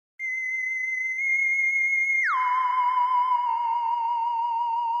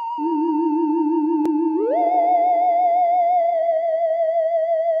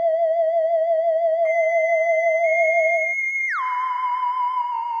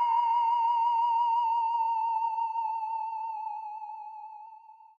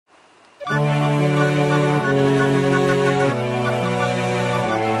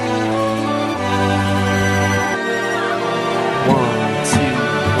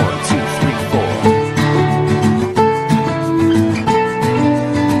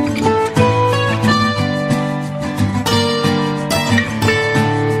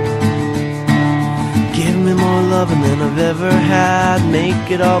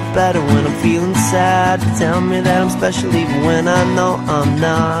make it all better when I'm feeling sad. Tell me that I'm special even when I know I'm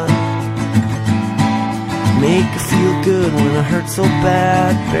not. Make it feel good when I hurt so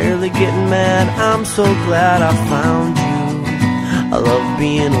bad. Barely getting mad, I'm so glad I found you. I love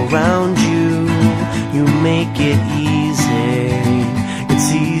being around you. You make it easy.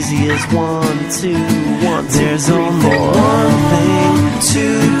 It's easy as 1, 2, 1, 2, there's 3, only 4. One thing to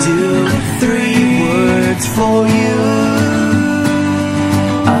do, 3 words for you.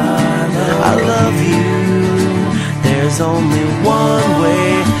 I love you. There's only one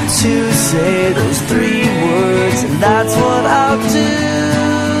way to say those 3 words, and that's what I'll do.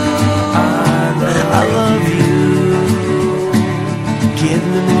 I love you. Give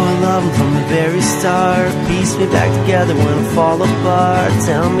me more love from the very start. Piece me back together when I fall apart.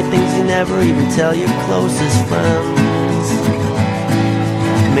 Tell me things you never even tell your closest friends.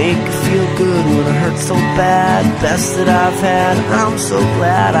 Make it feel good when I hurt so bad. Best that I've had, I'm so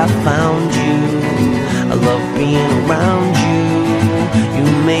glad I found you. I love being around you. You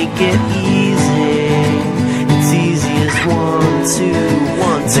make it easy. It's easy as 1, 2,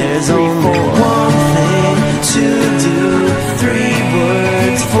 1, 2, there's 3, only 4. One thing to do, 3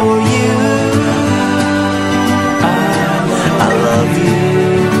 words for you.